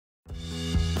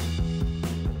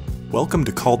Welcome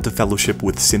to Called to Fellowship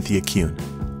with Cynthia Kuhne.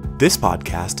 This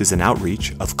podcast is an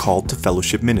outreach of Called to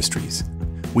Fellowship Ministries.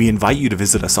 We invite you to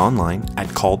visit us online at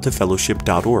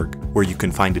calledtofellowship.org, where you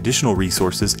can find additional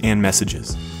resources and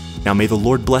messages. Now may the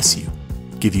Lord bless you,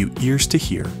 give you ears to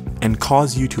hear, and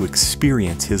cause you to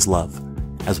experience His love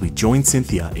as we join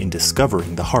Cynthia in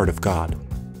discovering the heart of God.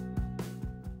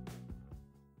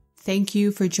 Thank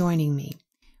you for joining me.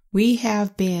 We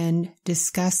have been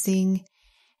discussing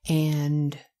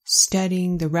and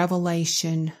studying the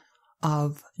revelation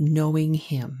of knowing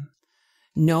Him,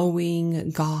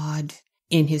 knowing God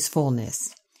in His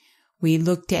fullness. We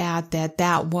looked at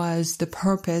that was the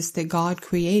purpose that God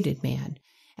created man,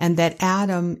 and that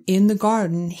Adam in the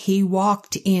garden, he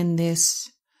walked in this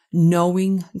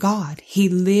knowing God. He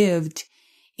lived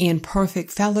in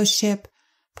perfect fellowship,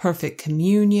 perfect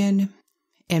communion,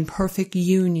 and perfect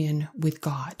union with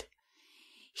God.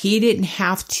 He didn't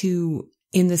have to,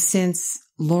 in the sense,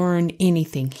 learn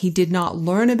anything. He did not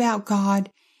learn about God.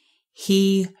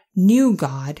 He knew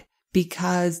God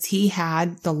because he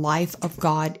had the life of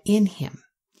God in him.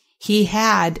 He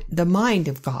had the mind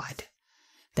of God.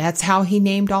 That's how he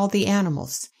named all the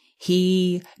animals.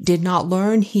 He did not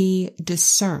learn, he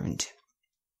discerned.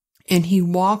 And he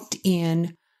walked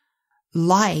in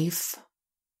life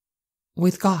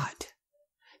with God.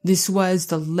 This was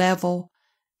the level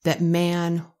that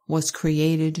man was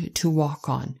created to walk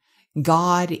on.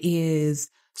 God is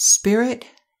spirit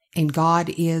and God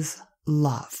is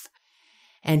love.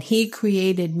 And He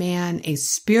created man a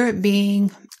spirit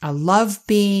being, a love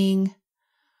being,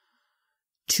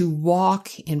 to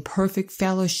walk in perfect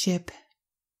fellowship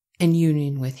and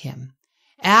union with Him.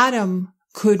 Adam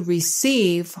could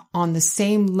receive on the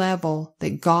same level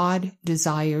that God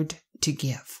desired to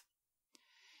give.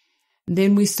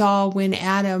 Then we saw when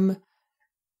Adam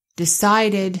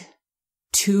decided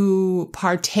to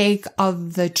partake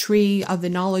of the tree of the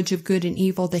knowledge of good and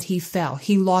evil, that he fell.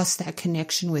 He lost that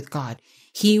connection with God.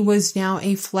 He was now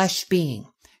a flesh being.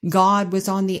 God was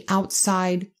on the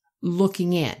outside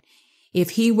looking in.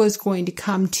 If he was going to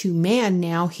come to man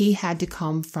now, he had to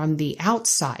come from the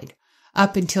outside.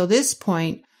 Up until this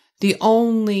point, the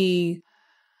only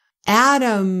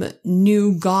Adam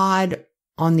knew God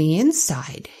on the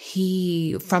inside.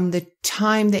 From the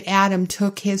time that Adam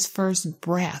took his first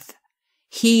breath,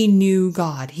 he knew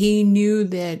God. He knew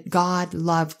that God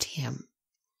loved him.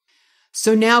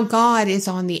 So now God is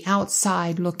on the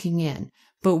outside looking in.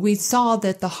 But we saw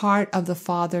that the heart of the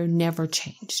Father never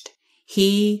changed.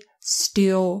 He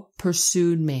still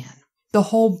pursued man. The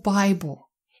whole Bible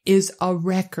is a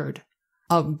record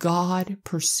of God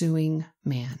pursuing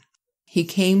man. He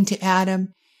came to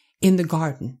Adam in the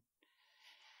garden.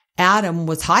 Adam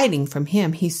was hiding from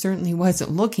him. He certainly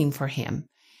wasn't looking for him.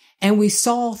 And we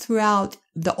saw throughout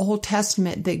the Old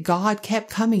Testament that God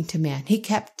kept coming to man. He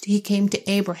came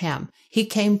to Abraham. He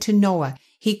came to Noah.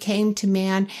 He came to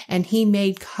man, and he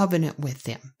made covenant with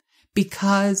them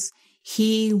because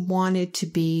he wanted to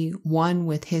be one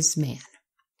with his man.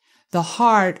 The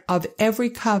heart of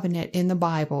every covenant in the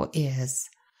Bible is,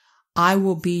 I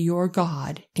will be your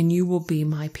God and you will be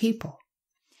my people.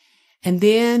 And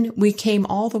then we came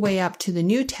all the way up to the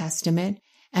New Testament,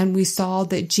 and we saw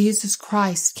that Jesus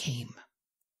Christ came.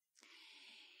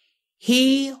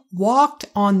 He walked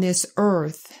on this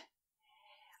earth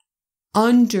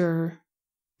under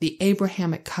the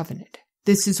Abrahamic covenant.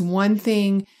 This is one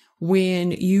thing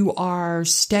when you are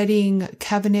studying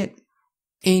covenant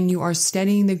and you are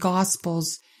studying the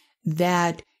Gospels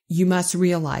that you must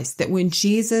realize that when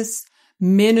Jesus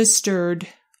ministered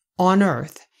on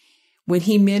earth, when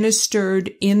he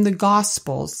ministered in the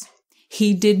Gospels,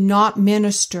 he did not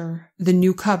minister the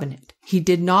new covenant. He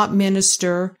did not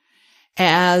minister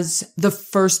as the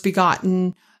first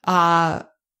begotten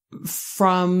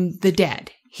from the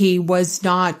dead. He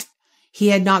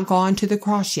had not gone to the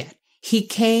cross yet. He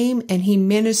came and he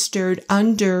ministered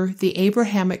under the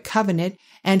Abrahamic covenant,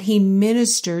 and he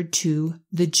ministered to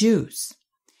the Jews.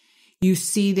 You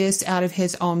see this out of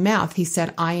his own mouth. He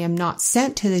said, I am not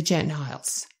sent to the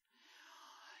Gentiles.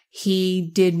 He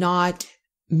did not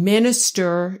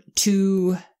minister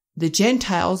to the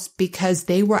Gentiles because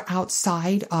they were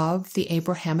outside of the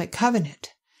Abrahamic covenant.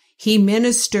 He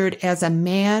ministered as a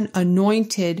man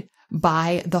anointed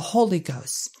by the Holy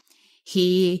Ghost.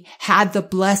 He had the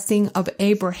blessing of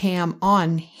Abraham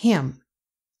on him.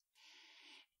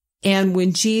 And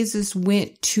when Jesus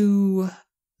went to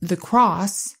the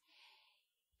cross,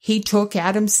 he took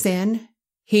Adam's sin.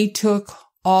 He took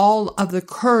all of the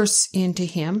curse into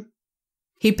him.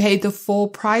 He paid the full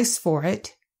price for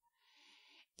it,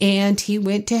 and he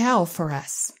went to hell for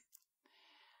us.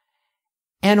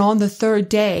 And on the third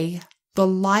day, the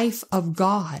life of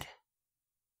God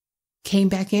came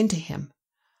back into him.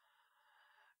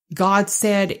 God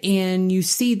said you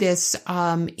see this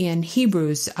in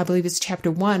Hebrews, I believe it's chapter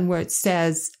 1, where it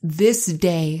says, "This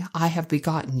day I have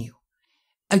begotten you.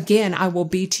 Again, I will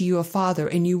be to you a father,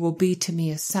 and you will be to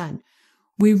me a son."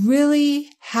 We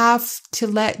really have to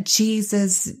let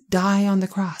Jesus die on the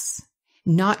cross,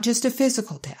 not just a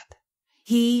physical death.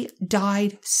 He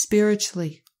died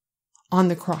spiritually on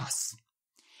the cross.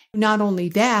 Not only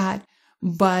that,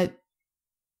 but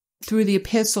through the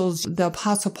epistles, the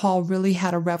Apostle Paul really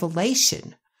had a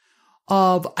revelation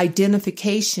of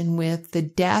identification with the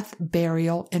death,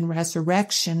 burial, and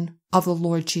resurrection of the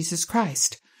Lord Jesus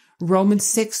Christ. Romans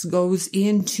 6 goes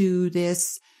into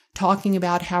this, talking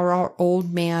about how our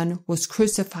old man was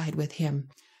crucified with him.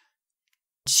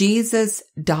 Jesus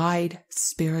died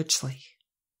spiritually.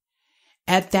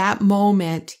 At that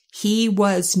moment, he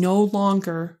was no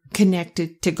longer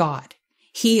connected to God.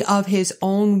 He, of his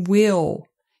own will,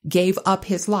 gave up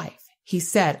his life. He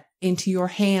said, "Into your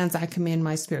hands I commend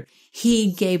my spirit."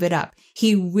 He gave it up.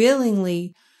 He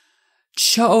willingly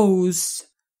chose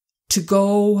to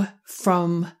go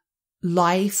from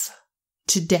life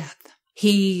to death.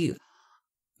 He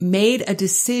made a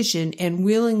decision and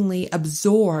willingly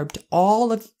absorbed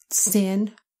all of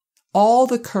sin, all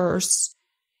the curse,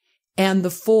 and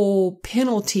the full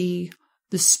penalty,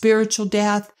 the spiritual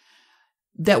death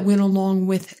that went along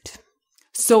with it.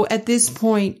 So at this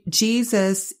point,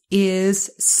 Jesus is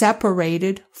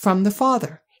separated from the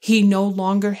Father. He no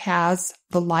longer has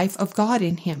the life of God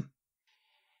in him.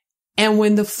 And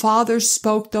when the Father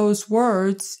spoke those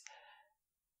words,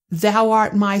 "Thou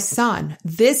art my Son.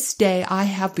 This day I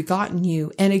have begotten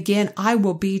you. And again, I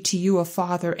will be to you a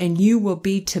father, and you will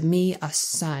be to me a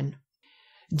son."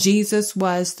 Jesus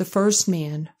was the first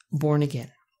man born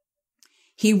again.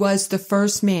 He was the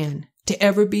first man to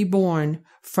ever be born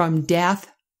from death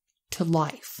to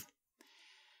life.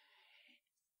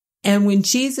 And when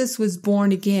Jesus was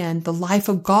born again, the life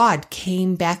of God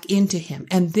came back into him.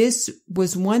 And this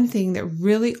was one thing that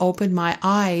really opened my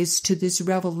eyes to this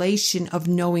revelation of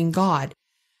knowing God.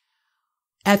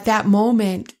 At that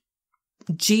moment,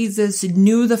 Jesus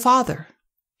knew the Father.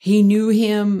 He knew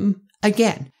him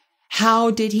again. How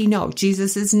did he know?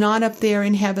 Jesus is not up there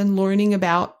in heaven learning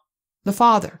about the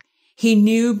Father. He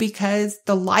knew because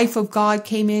the life of God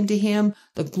came into him,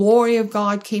 the glory of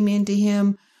God came into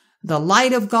him, the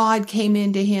light of God came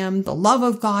into him, the love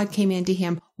of God came into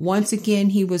him. Once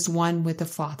again, he was one with the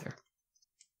Father.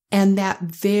 And that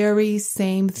very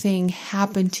same thing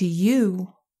happened to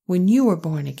you when you were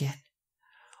born again.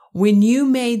 When you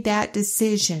made that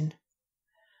decision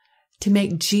to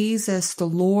make Jesus the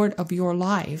Lord of your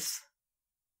life,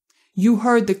 you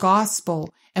heard the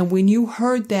gospel. And when you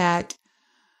heard that,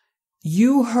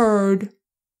 you heard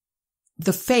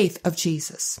the faith of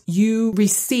Jesus. You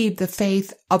received the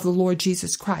faith of the Lord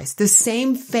Jesus Christ. The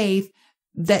same faith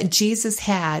that Jesus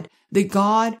had, that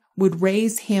God would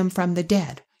raise him from the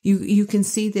dead. You can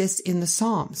see this in the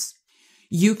Psalms.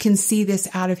 You can see this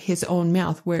out of his own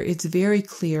mouth, where it's very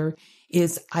clear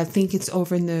is, I think it's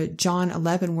over in the John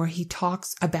 11, where he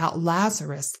talks about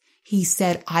Lazarus. He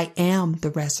said, "I am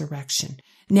the resurrection."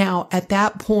 Now, at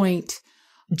that point,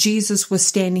 Jesus was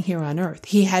standing here on earth.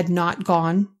 He had not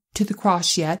gone to the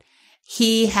cross yet.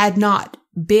 He had not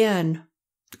been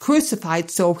crucified,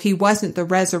 so he wasn't the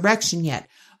resurrection yet.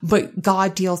 But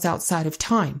God deals outside of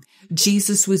time.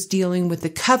 Jesus was dealing with the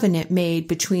covenant made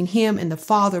between him and the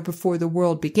Father before the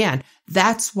world began.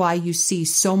 That's why you see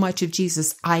so much of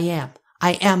Jesus. I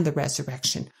am the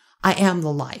resurrection. I am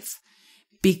the life.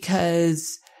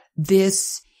 Because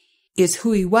this is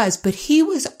who he was. But he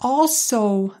was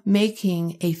also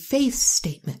making a faith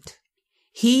statement.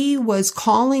 He was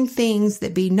calling things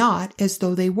that be not as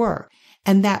though they were.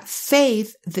 And that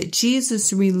faith that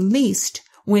Jesus released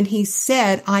when he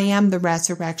said, "I am the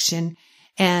resurrection,"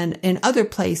 and in other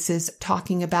places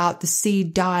talking about the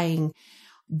seed dying,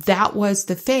 that was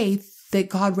the faith that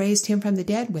God raised him from the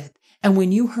dead with. And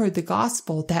when you heard the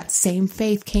gospel, that same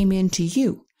faith came into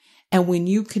you. And when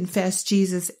you confessed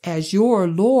Jesus as your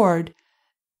Lord,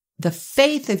 the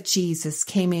faith of Jesus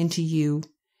came into you,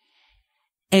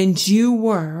 and you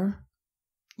were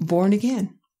born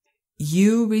again.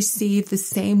 You received the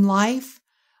same life.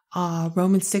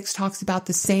 Romans 6 talks about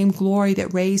the same glory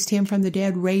that raised him from the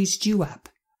dead raised you up.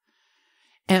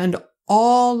 And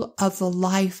all of the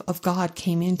life of God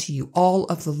came into you. All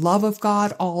of the love of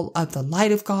God, all of the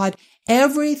light of God,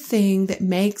 everything that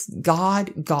makes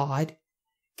God God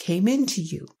came into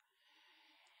you.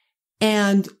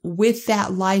 And with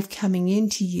that life coming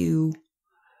into you,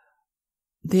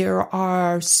 There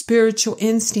are spiritual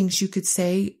instincts, you could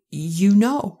say, you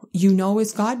know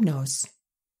as God knows.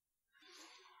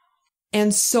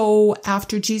 And so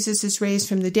after Jesus is raised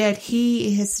from the dead,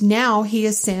 he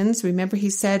ascends. Remember, he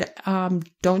said,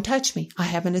 don't touch me. I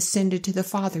haven't ascended to the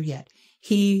Father yet.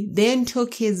 He then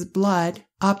took his blood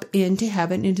up into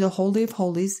heaven, into the Holy of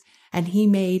Holies, and he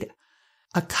made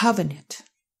a covenant.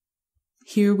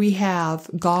 Here we have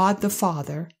God the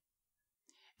Father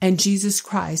and Jesus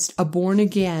Christ, a born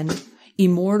again,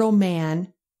 immortal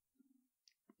man,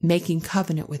 making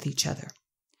covenant with each other.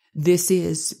 This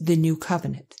is the new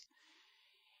covenant.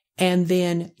 And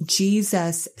then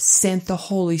Jesus sent the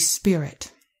Holy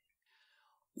Spirit.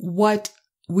 What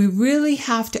we really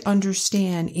have to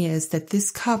understand is that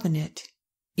this covenant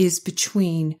is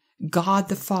between God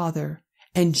the Father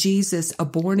and Jesus, a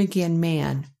born-again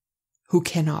man who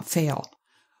cannot fail.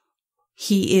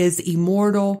 He is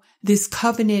immortal. This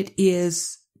covenant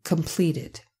is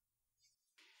completed.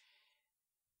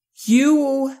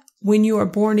 You, when you are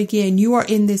born again, you are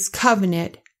in this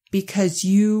covenant because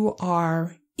you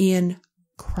are in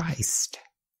Christ.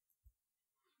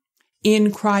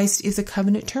 In Christ is a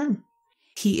covenant term.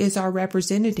 He is our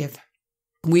representative.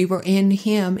 We were in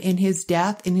him, in his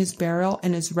death, in his burial,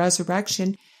 and his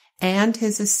resurrection, and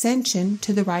his ascension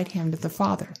to the right hand of the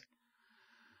Father.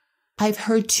 I've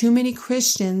heard too many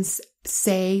Christians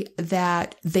say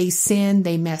that they sin,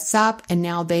 they mess up, and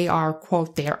now they are,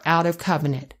 quote, they're out of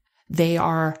covenant. They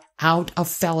are out of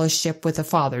fellowship with the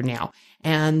Father now,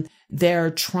 and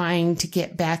they're trying to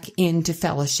get back into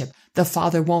fellowship. The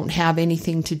Father won't have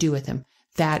anything to do with them.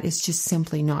 That is just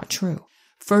simply not true.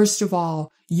 First of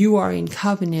all, you are in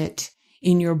covenant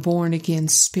in your born-again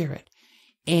spirit.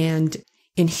 And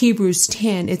in Hebrews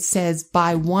 10, it says,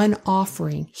 by one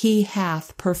offering he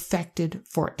hath perfected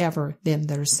forever them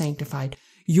that are sanctified.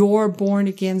 Your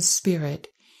born-again spirit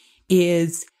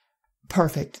is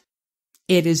perfect.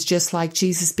 It is just like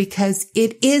Jesus because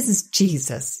it is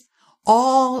Jesus.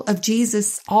 All of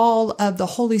Jesus, all of the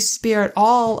Holy Spirit,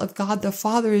 all of God the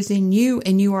Father is in you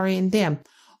and you are in them.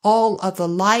 All of the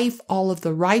life, all of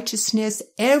the righteousness,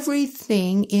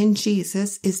 everything in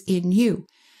Jesus is in you.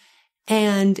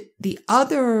 And the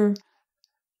other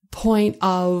point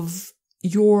of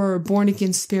your born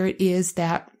again spirit is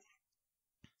that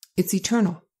it's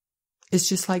eternal. It's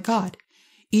just like God.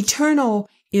 Eternal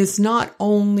is not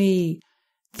only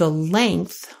the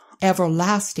length,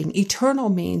 everlasting. Eternal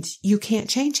means you can't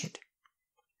change it.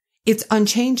 It's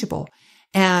unchangeable.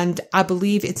 And I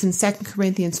believe it's in 2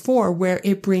 Corinthians 4 where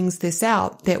it brings this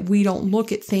out, that we don't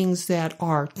look at things that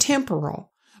are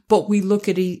temporal, but we look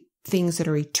at things that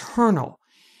are eternal.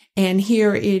 And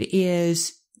here it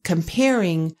is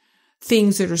comparing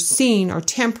things that are seen or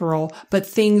temporal, but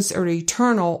things that are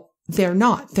eternal, they're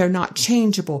not. They're not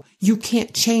changeable. You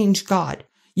can't change God.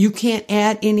 You can't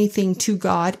add anything to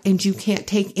God, and you can't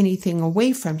take anything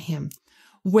away from him.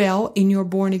 Well, in your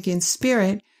born-again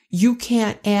spirit, you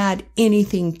can't add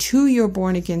anything to your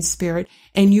born-again spirit,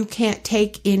 and you can't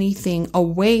take anything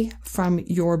away from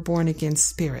your born-again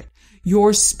spirit.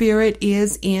 Your spirit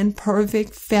is in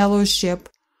perfect fellowship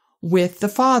with the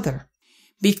Father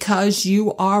because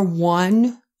you are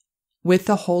one with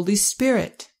the Holy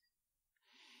Spirit.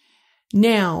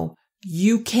 Now,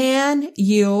 you can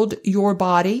yield your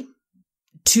body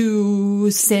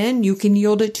to sin. You can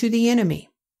yield it to the enemy.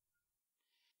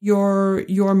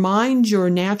 Your mind, your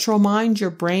natural mind,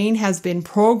 your brain has been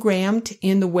programmed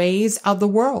in the ways of the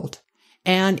world,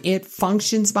 and it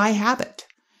functions by habit.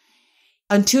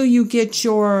 Until you get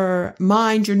your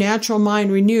mind, your natural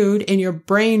mind renewed and your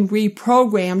brain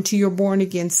reprogrammed to your born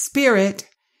again spirit,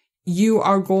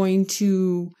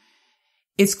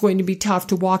 it's going to be tough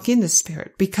to walk in the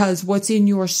spirit because what's in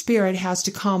your spirit has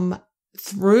to come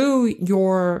through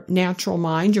your natural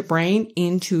mind, your brain,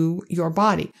 into your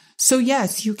body. So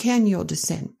yes, you can yield to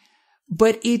sin,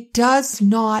 but it does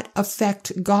not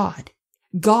affect God.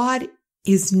 God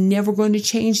is never going to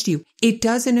change you. It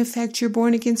doesn't affect your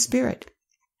born again spirit.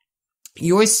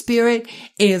 Your spirit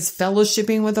is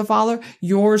fellowshipping with the Father.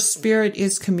 Your spirit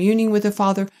is communing with the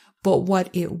Father. But what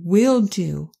it will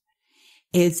do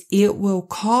is it will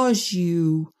cause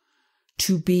you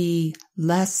to be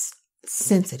less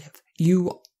sensitive.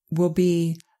 You will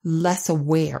be less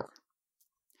aware.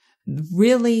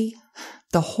 Really,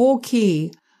 the whole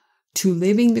key to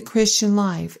living the Christian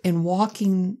life and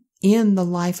walking in the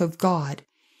life of God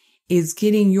is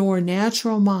getting your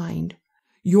natural mind,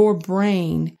 your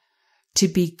brain, to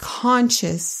be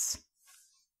conscious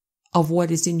of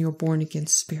what is in your born-again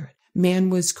spirit. Man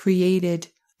was created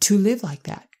to live like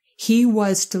that. He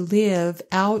was to live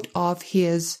out of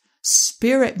his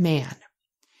spirit man.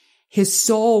 his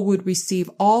soul would receive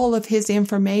all of his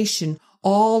information,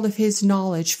 all of his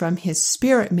knowledge from his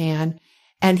spirit man,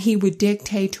 and he would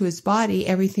dictate to his body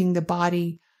everything the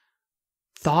body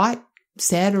thought,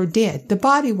 said, or did. The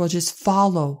body will just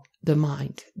follow the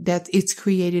mind. That it's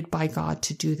created by God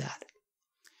to do that.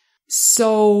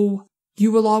 So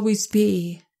you will always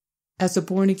be, as a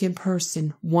born-again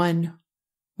person, one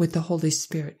with the Holy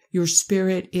Spirit. Your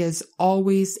spirit is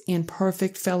always in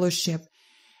perfect fellowship,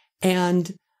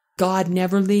 and God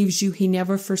never leaves you. He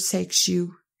never forsakes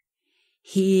you.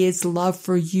 His love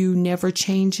for you never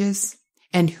changes,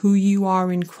 and who you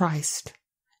are in Christ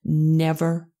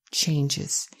never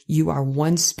changes. You are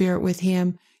one spirit with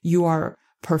Him. You are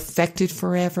perfected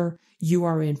forever. You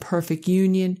are in perfect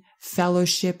union,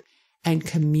 fellowship, and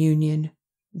communion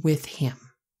with Him.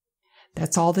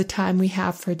 That's all the time we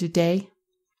have for today.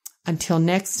 Until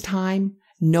next time,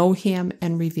 know Him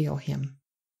and reveal Him.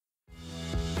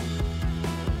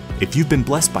 If you've been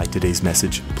blessed by today's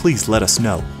message, please let us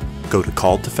know. Go to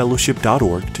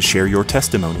calledtofellowship.org to share your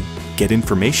testimony, get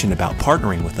information about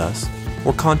partnering with us,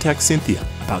 or contact Cynthia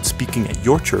about speaking at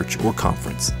your church or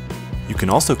conference. You can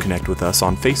also connect with us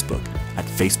on Facebook at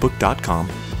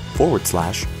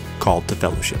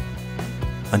facebook.com/calledtofellowship.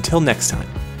 Until next time,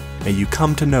 may you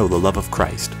come to know the love of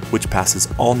Christ, which passes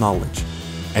all knowledge,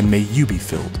 and may you be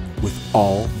filled with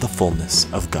all the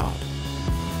fullness of God.